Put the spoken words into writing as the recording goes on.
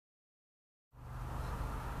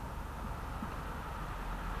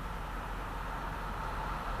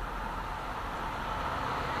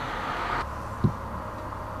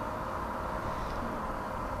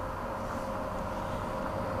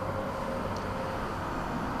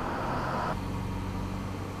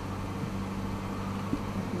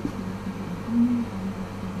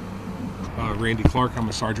Randy Clark. I'm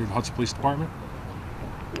a sergeant with Hudson Police Department.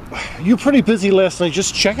 You were pretty busy last night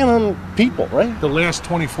just checking on people, right? The last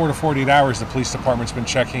 24 to 48 hours, the police department's been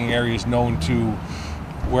checking areas known to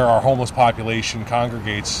where our homeless population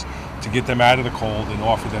congregates to get them out of the cold and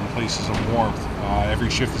offer them places of warmth. Every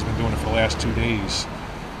shift has been doing it for the last 2 days.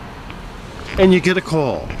 And you get a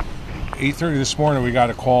call. 8:30 this morning, we got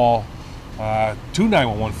a call, 2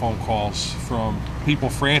 911 phone calls from people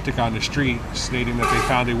frantic on the street stating that they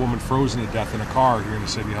found a woman frozen to death in a car here in the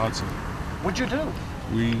city of Hudson. What'd you do?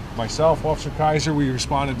 Myself, Officer Kaiser, we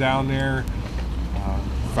responded down there,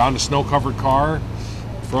 found a snow-covered car,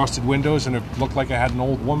 frosted windows, and it looked like I had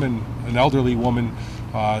an elderly woman,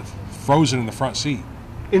 frozen in the front seat.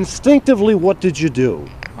 Instinctively, what did you do?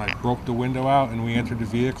 I broke the window out and we entered the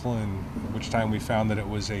vehicle, and at which time we found that it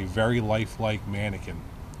was a very lifelike mannequin.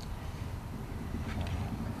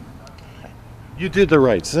 You did the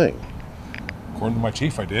right thing. According to my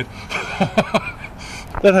chief, I did.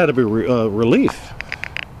 That had to be relief.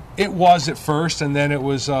 It was at first, and then it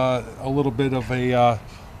was a little bit of a,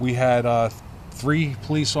 we had 3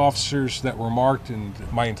 police officers that were marked and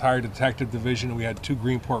my entire detective division. We had 2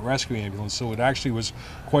 Greenport Rescue ambulances, so it actually was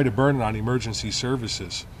quite a burden on emergency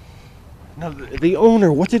services. Now, the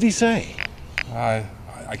owner, what did he say?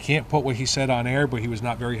 I can't put what he said on air, but he was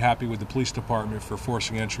not very happy with the police department for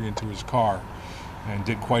forcing entry into his car and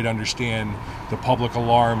didn't quite understand the public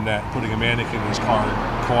alarm that putting a mannequin in his car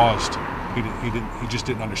caused. He just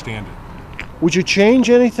didn't understand it. Would you change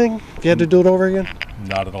anything if you had to do it over again?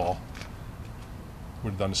 Not at all.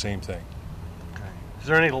 Would have done the same thing. Okay. Is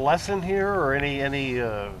there any lesson here or any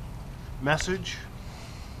message?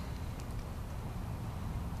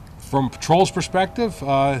 From patrol's perspective,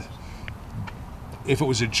 if it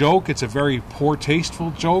was a joke, it's a very poor,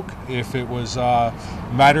 tasteful joke. If it was a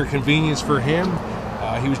matter of convenience for him,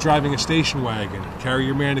 he was driving a station wagon. Carry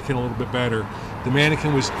your mannequin a little bit better. The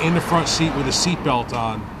mannequin was in the front seat with a seatbelt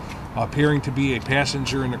on, appearing to be a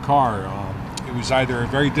passenger in the car. It was either a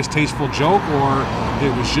very distasteful joke or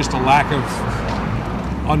it was just a lack of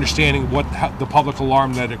understanding the public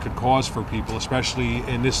alarm that it could cause for people, especially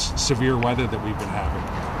in this severe weather that we've been having.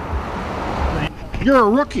 You're a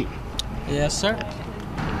rookie. Yes, sir.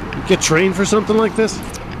 You get trained for something like this?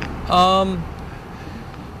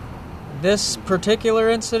 This particular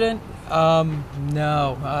incident,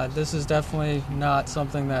 no. This is definitely not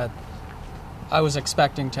something that I was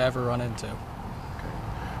expecting to ever run into.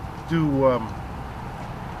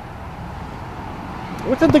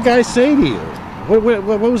 What did the guy say to you? What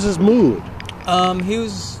was his mood?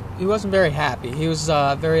 He wasn't very happy. He was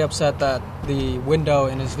very upset that the window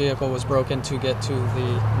in his vehicle was broken to get to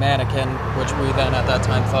the mannequin, which we then at that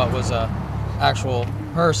time thought was a actual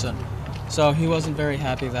person. So he wasn't very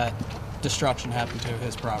happy that destruction happened to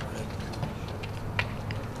his property.